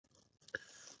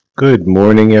Good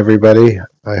morning, everybody.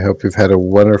 I hope you've had a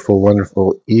wonderful,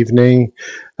 wonderful evening.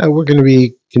 We're going to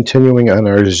be continuing on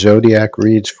our zodiac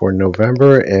reads for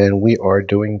November, and we are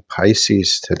doing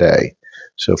Pisces today.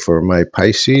 So, for my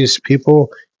Pisces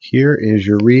people, here is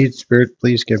your read. Spirit,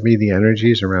 please give me the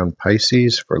energies around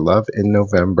Pisces for love in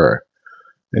November.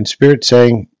 And Spirit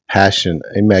saying, passion,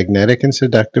 a magnetic and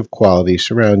seductive quality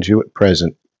surrounds you at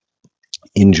present.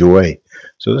 Enjoy.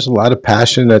 So there's a lot of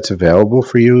passion that's available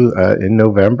for you in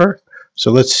November.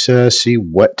 So let's see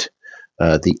what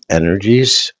the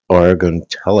energies are going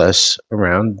to tell us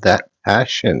around that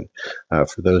passion.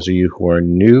 For those of you who are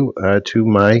new to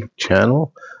my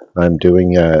channel, I'm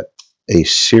doing a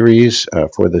series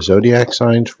for the zodiac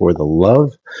signs for the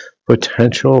love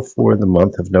potential for the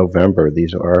month of November.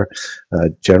 These are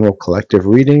general collective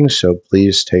readings, so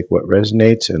please take what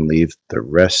resonates and leave the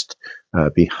rest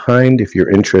behind. If you're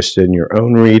interested in your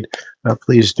own read,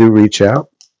 please do reach out.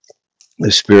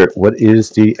 The Spirit, what is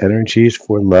the energies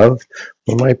for love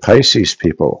for my Pisces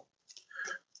people?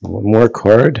 One more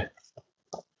card.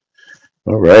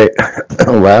 All right.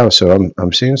 Oh, wow. So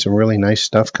I'm seeing some really nice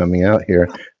stuff coming out here.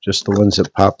 Just the ones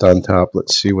that popped on top.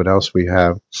 Let's see what else we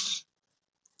have.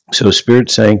 So Spirit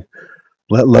saying,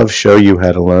 let love show you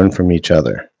how to learn from each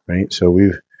other, right? So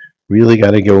we've really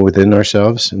got to go within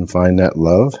ourselves and find that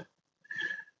love.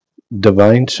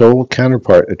 Divine soul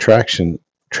counterpart attraction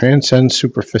transcends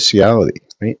superficiality,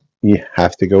 right? You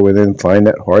have to go within, find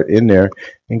that heart in there.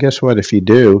 And guess what? If you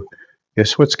do,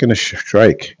 guess what's going to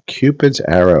strike? Cupid's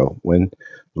arrow. When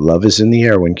love is in the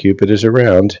air, when Cupid is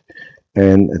around,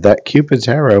 and that Cupid's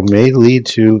arrow may lead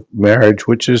to marriage,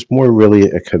 which is more really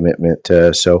a commitment.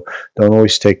 So don't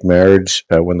always take marriage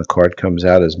when the card comes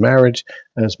out as marriage.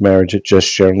 As marriage, it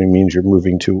just generally means you're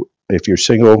moving to, if you're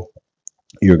single,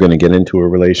 you're going to get into a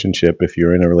relationship. If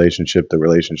you're in a relationship, the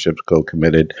relationship's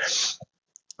co-committed.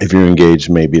 If you're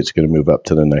engaged, maybe it's going to move up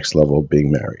to the next level of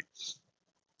being married.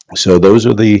 So those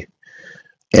are the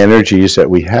energies that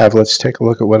we have. Let's take a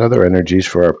look at what other energies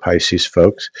for our Pisces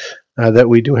folks that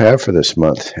we do have for this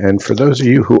month. And for those of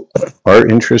you who are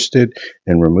interested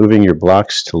in removing your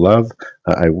blocks to love,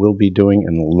 I will be doing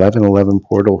an 11/11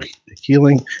 portal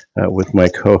healing with my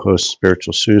co-host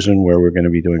Spiritual Susan, where we're going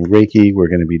to be doing Reiki, we're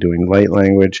going to be doing light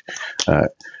language,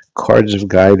 cards of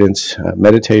guidance,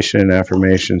 meditation and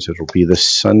affirmations. It'll be this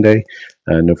Sunday,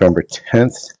 November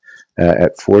 10th.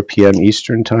 At 4 p.m.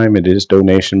 Eastern Time. It is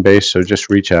donation-based, so just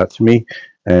reach out to me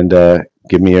and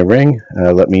give me a ring.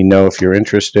 Let me know if you're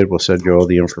interested. We'll send you all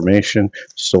the information.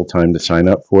 Still time to sign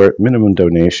up for it. Minimum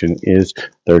donation is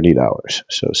 $30.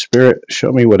 So Spirit,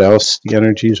 show me what else the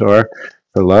energies are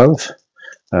for love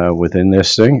within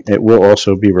this thing. It will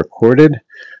also be recorded,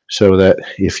 so that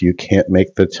if you can't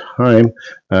make the time,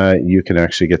 you can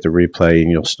actually get the replay and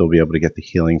you'll still be able to get the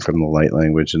healing from the light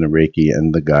language and the Reiki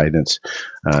and the guidance.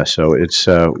 So it's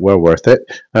well worth it.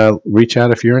 Reach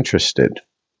out if you're interested.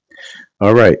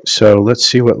 All right, so let's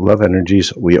see what love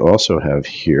energies we also have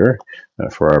here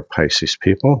for our Pisces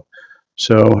people.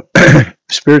 So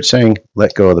Spirit saying,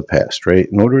 let go of the past, right?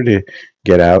 In order to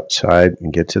get outside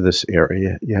and get to this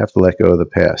area, you have to let go of the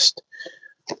past.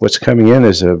 What's coming in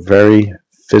is a very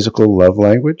physical love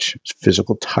language,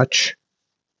 physical touch.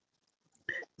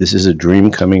 This is a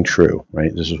dream coming true,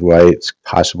 right? This is why it's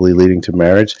possibly leading to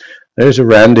marriage. There's a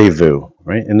rendezvous,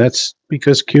 right? And that's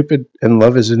because Cupid and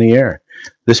love is in the air.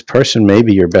 This person may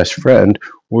be your best friend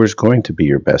or is going to be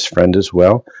your best friend as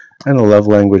well. And the love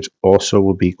language also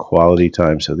will be quality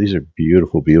time. So these are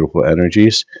beautiful, beautiful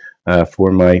energies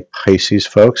for my Pisces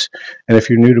folks. And if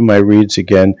you're new to my reads,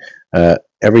 again,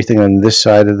 everything on this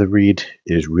side of the read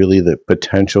is really the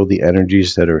potential, the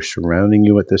energies that are surrounding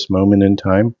you at this moment in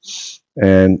time.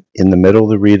 And in the middle of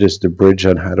the read is the bridge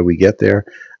on how do we get there.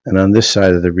 And on this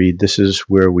side of the read, this is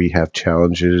where we have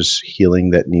challenges, healing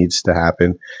that needs to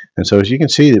happen. And so as you can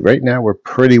see, right now we're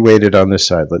pretty weighted on this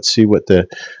side. Let's see what the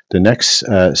next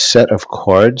set of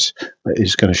cards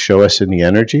is going to show us in the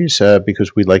energies,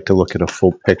 because we like to look at a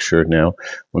full picture now.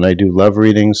 When I do love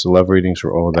readings, the love readings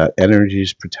are all about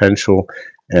energies, potential,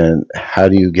 and how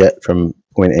do you get from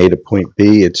point A to point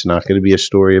B. It's not going to be a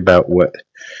story about what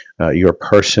your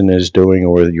person is doing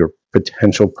or your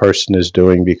potential person is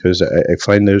doing, because I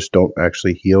find those don't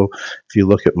actually heal. If you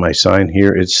look at my sign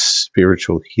here, it's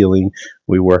spiritual healing.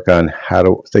 We work on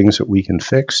things that we can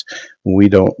fix. We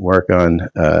don't work on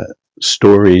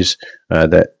stories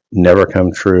that never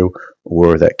come true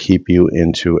or that keep you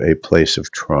into a place of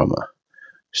trauma.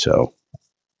 So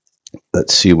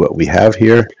let's see what we have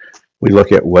here. We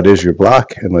look at what is your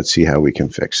block, and let's see how we can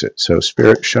fix it. So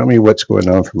Spirit, show me what's going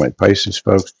on for my Pisces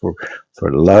folks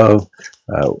for love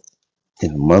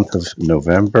in the month of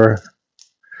November.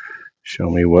 Show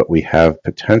me what we have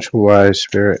potential-wise,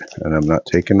 Spirit. And I'm not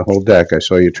taking the whole deck. I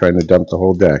saw you trying to dump the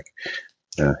whole deck.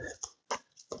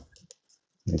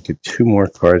 Make it 2 more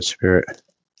cards, Spirit.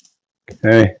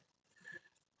 Okay.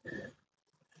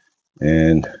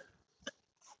 And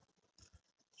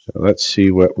so let's see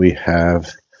what we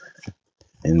have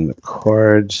in the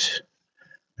cards.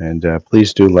 And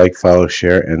please do like, follow,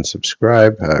 share, and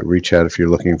subscribe. Reach out if you're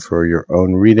looking for your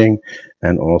own reading.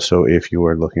 And also if you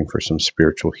are looking for some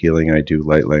spiritual healing. I do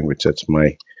light language. That's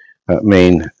my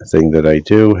main thing that I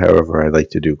do. However, I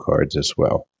like to do cards as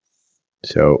well.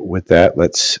 So with that,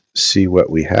 let's see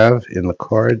what we have in the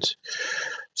cards.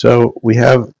 So we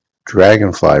have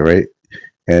dragonfly, right?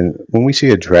 And when we see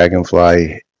a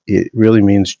dragonfly, it really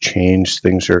means change.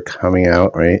 Things are coming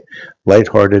out, right?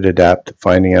 Lighthearted, adapt,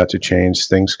 finding out to change,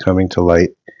 things coming to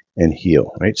light and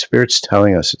heal, right? Spirit's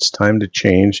telling us it's time to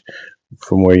change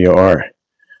from where you are.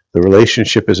 The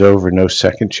relationship is over, no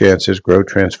second chances, grow,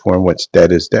 transform, what's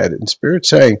dead is dead. And Spirit's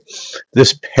saying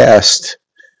this past,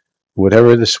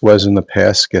 whatever this was in the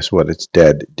past, guess what? It's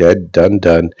dead, done,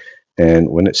 done. And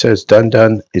when it says done,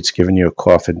 done, it's giving you a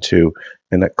coffin too.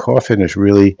 And that coffin is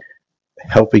really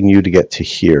helping you to get to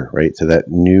here, right, to that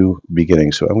new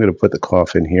beginning. So I'm going to put the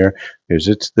coffin here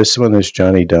because this one is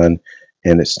Johnny Dunn,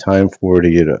 and it's time for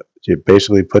you to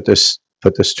basically put this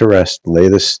to rest, lay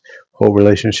this whole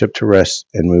relationship to rest,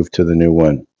 and move to the new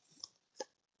one.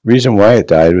 Reason why it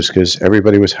died was because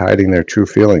everybody was hiding their true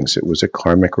feelings. It was a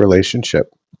karmic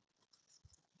relationship.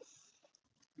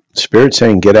 Spirit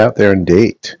saying get out there and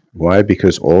date. Why?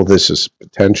 Because all this is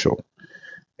potential,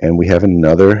 and we have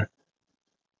another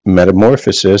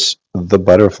metamorphosis of the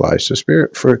butterfly. So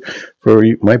Spirit, for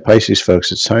my Pisces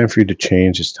folks, it's time for you to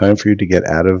change. It's time for you to get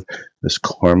out of this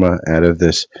karma, out of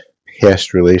this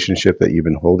past relationship that you've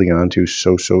been holding on to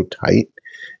so tight.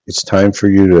 It's time for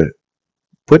you to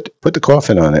put the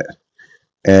coffin on it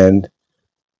and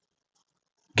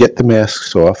get the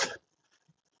masks off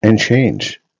and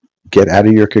change. Get out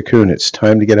of your cocoon. It's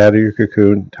time to get out of your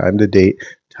cocoon, time to date,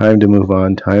 time to move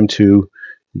on, time to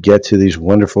get to these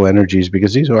wonderful energies,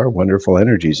 because these are wonderful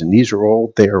energies and these are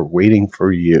all there waiting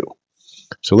for you.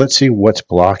 So let's see what's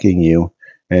blocking you.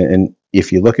 And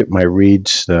if you look at my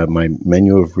reads, my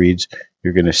menu of reads,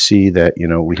 you're going to see that, you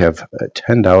know, we have a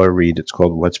 $10 read. It's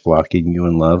called What's Blocking You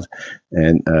in Love.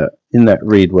 And in that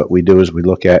read, what we do is we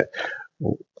look at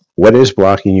what is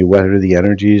blocking you, what are the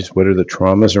energies, what are the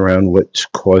traumas around what's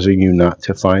causing you not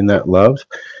to find that love.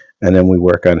 And then we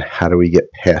work on how do we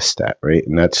get past that, right?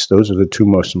 And those are the 2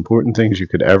 most important things you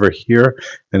could ever hear.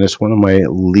 And it's one of my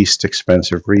least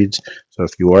expensive reads. So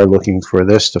if you are looking for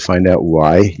this to find out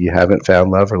why you haven't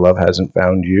found love or love hasn't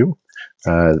found you,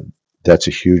 that's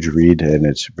a huge read and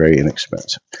it's very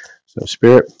inexpensive. So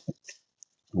Spirit,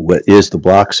 what is the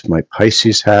blocks my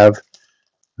Pisces have?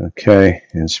 Okay,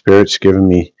 and Spirit's given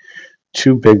me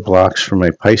 2 big blocks for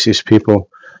my Pisces people.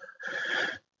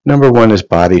 Number 1 is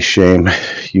body shame.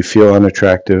 You feel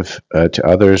unattractive to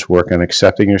others. Work on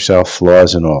accepting yourself,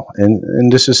 flaws and all.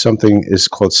 And this is something is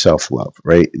called self-love,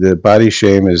 right? The body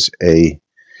shame is a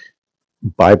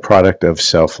byproduct of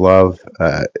self-love.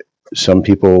 Some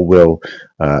people will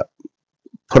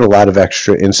put a lot of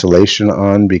extra insulation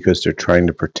on because they're trying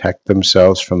to protect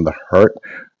themselves from the hurt,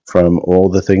 from all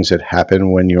the things that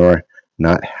happen when you're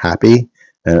not happy.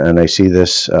 And I see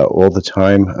this all the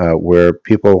time where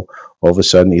people all of a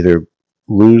sudden either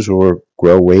lose or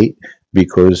grow weight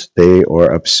because they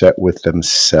are upset with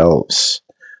themselves.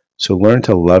 So learn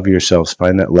to love yourselves,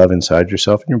 find that love inside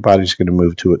yourself, and your body's going to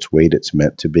move to its weight it's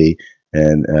meant to be.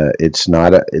 And it's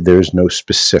not there's no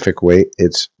specific weight.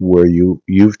 It's where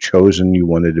you've chosen you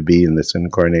wanted to be in this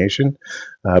incarnation.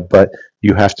 But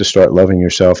you have to start loving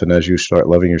yourself, and as you start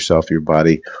loving yourself, your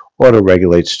body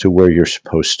auto-regulates to where you're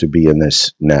supposed to be in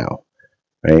this now.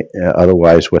 Right?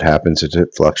 Otherwise, what happens is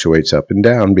it fluctuates up and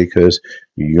down because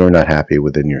you're not happy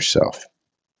within yourself.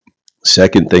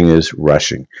 Second thing is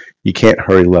rushing. You can't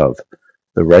hurry love.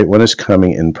 The right one is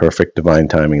coming in perfect divine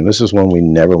timing. And this is one we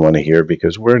never want to hear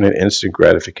because we're in an instant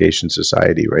gratification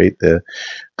society, right? The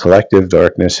collective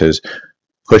darkness has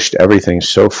pushed everything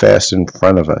so fast in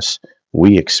front of us.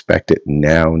 We expect it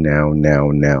now. And,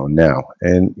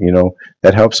 you know,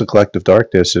 that helps the collective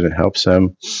darkness, and it helps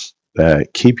them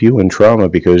keep you in trauma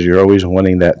because you're always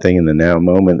wanting that thing in the now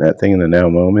moment. That thing in the now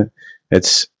moment,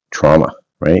 it's trauma,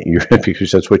 right? Because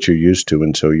that's what you're used to.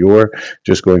 And so you're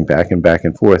just going back and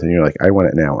forth, and you're like, I want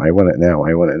it now,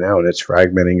 and it's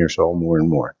fragmenting your soul more and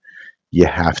more. You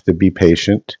have to be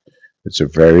patient. It's a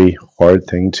very hard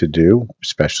thing to do,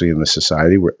 especially in the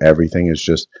society where everything is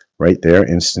just right there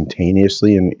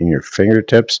instantaneously in your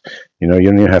fingertips. You know, you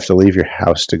don't even have to leave your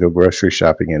house to go grocery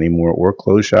shopping anymore, or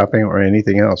clothes shopping, or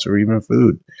anything else, or even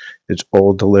food. It's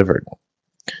all delivered.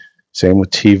 Same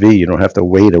with TV. You don't have to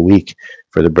wait a week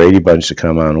for the Brady Bunch to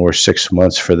come on, or 6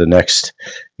 months for the next,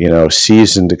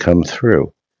 season to come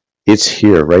through. It's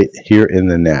here, right here in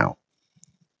the now.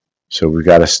 So we've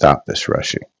got to stop this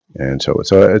rushing. And so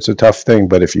it's a tough thing,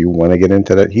 but if you want to get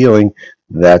into that healing,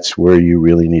 that's where you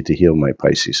really need to heal, my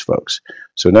Pisces folks.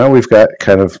 So now we've got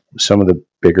kind of some of the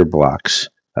bigger blocks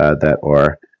that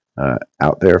are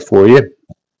out there for you.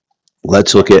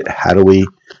 Let's look at how do we,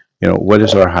 what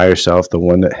is our higher self, the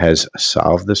one that has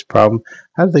solved this problem?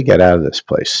 How did they get out of this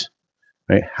place?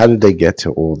 Right? How did they get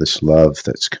to all this love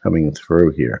that's coming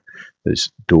through here?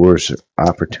 These doors of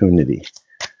opportunity.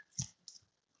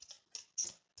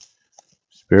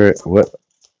 Spirit, what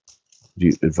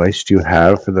advice do you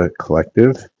have for the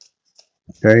collective?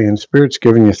 Okay, and Spirit's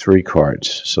giving you 3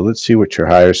 cards. So let's see what your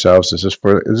higher selves, this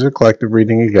is a collective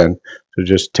reading again. So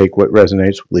just take what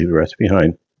resonates, leave the rest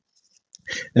behind.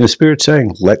 And the Spirit's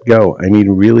saying, let go. I mean,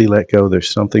 really let go.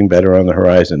 There's something better on the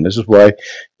horizon. This is why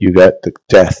you got the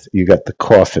death, you got the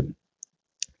coffin.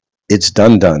 It's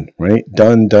done, right?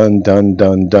 Done.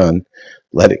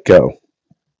 Let it go.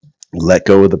 Let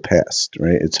go of the past,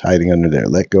 right? It's hiding under there.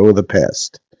 Let go of the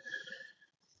past.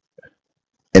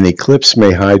 An eclipse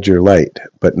may hide your light,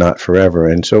 but not forever.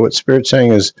 And so what Spirit's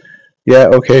saying is, yeah,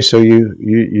 okay, so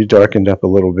you darkened up a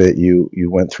little bit. You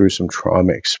went through some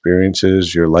trauma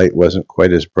experiences. Your light wasn't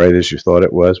quite as bright as you thought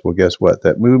it was. Well, guess what?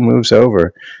 That moon moves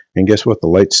over, and guess what? The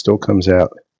light still comes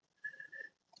out.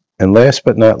 And last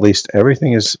but not least,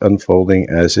 everything is unfolding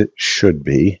as it should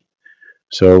be.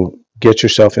 So get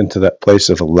yourself into that place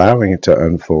of allowing it to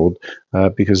unfold,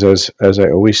 because as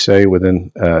I always say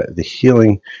within the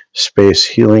healing space,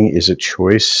 healing is a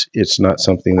choice. It's not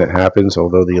something that happens,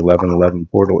 although the 1111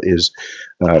 portal is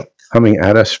coming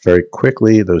at us very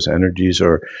quickly. Those energies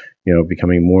are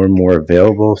becoming more and more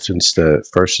available since the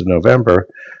 1st of November.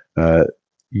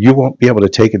 You won't be able to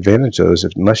take advantage of those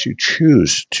unless you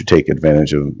choose to take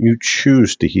advantage of them. You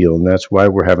choose to heal, and that's why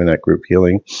we're having that group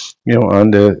healing,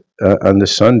 on the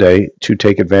Sunday, to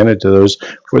take advantage of those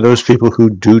for those people who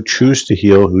do choose to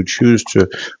heal, who choose to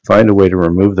find a way to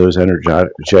remove those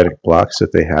energetic blocks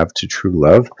that they have to true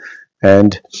love,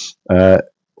 and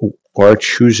are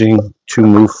choosing to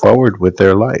move forward with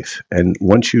their life. And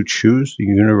once you choose, the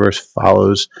universe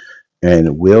follows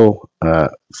and will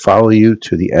follow you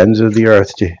to the ends of the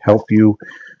earth to help you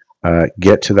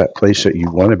get to that place that you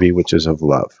want to be, which is of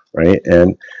love, right?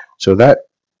 And so that,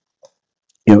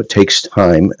 it takes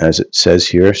time, as it says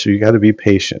here, so you got to be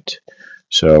patient.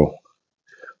 So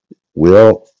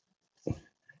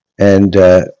and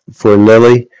for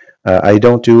Lily, I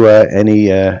don't do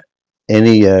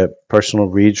any personal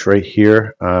reads right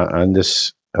here on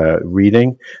this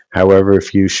reading. However,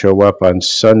 if you show up on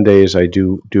Sundays, I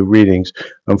do readings.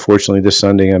 Unfortunately, this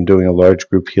Sunday I'm doing a large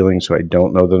group healing, so I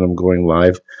don't know that I'm going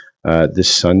live this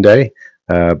Sunday,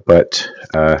 but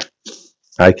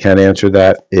I can answer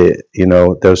that.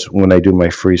 Those when I do my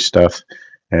free stuff.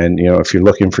 And if you're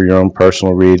looking for your own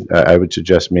personal read, I would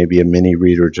suggest maybe a mini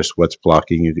read or just what's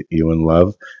blocking you in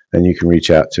love. Then you can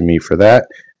reach out to me for that.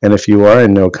 And if you are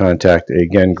in no contact,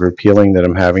 again, group healing that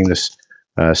I'm having this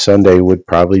Sunday would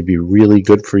probably be really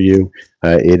good for you.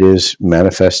 It is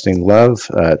manifesting love,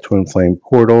 twin flame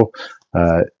portal.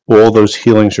 All those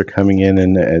healings are coming in,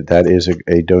 and that is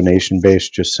a donation base.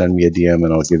 Just send me a DM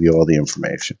and I'll give you all the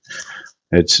information.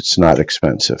 It's not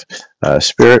expensive.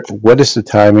 Spirit, what is the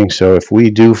timing? So if we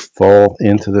do fall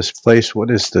into this place,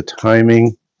 what is the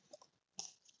timing?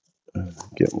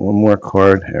 Get one more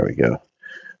card. There we go.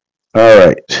 All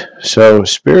right. So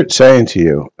Spirit saying to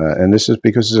you, and this is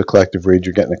because it's a collective read,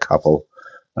 you're getting a couple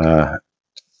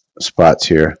spots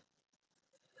here.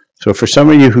 So for some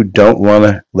of you who don't want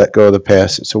to let go of the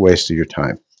past, it's a waste of your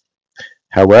time.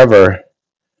 However,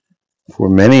 for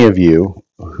many of you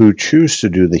who choose to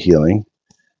do the healing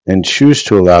and choose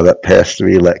to allow that past to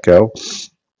be let go,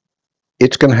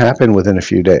 it's going to happen within a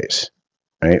few days,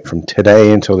 right? From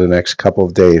today until the next couple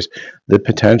of days, the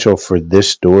potential for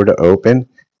this door to open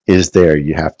is there.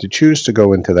 You have to choose to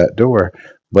go into that door,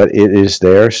 but it is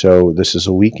there. So this is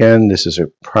a weekend. This is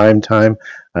a prime time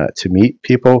to meet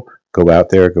people. Go out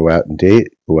there, go out and date,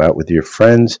 go out with your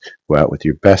friends, go out with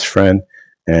your best friend,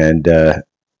 and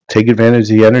take advantage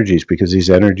of the energies, because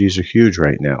these energies are huge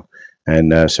right now.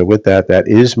 And so with that, that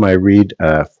is my read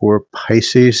for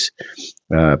Pisces.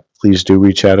 Please do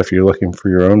reach out if you're looking for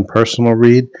your own personal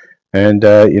read, and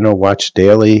watch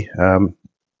daily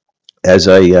as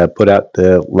I put out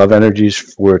the love energies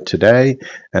for today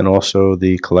and also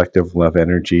the collective love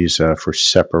energies for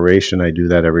separation. I do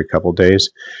that every couple days.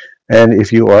 And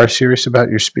if you are serious about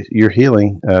your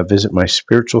healing, visit my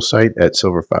spiritual site at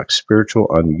Silver Fox Spiritual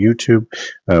on YouTube,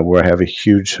 where I have a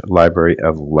huge library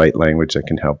of light language that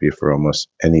can help you for almost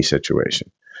any situation.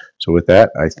 So with that,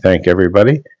 I thank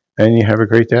everybody, and you have a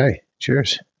great day.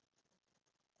 Cheers.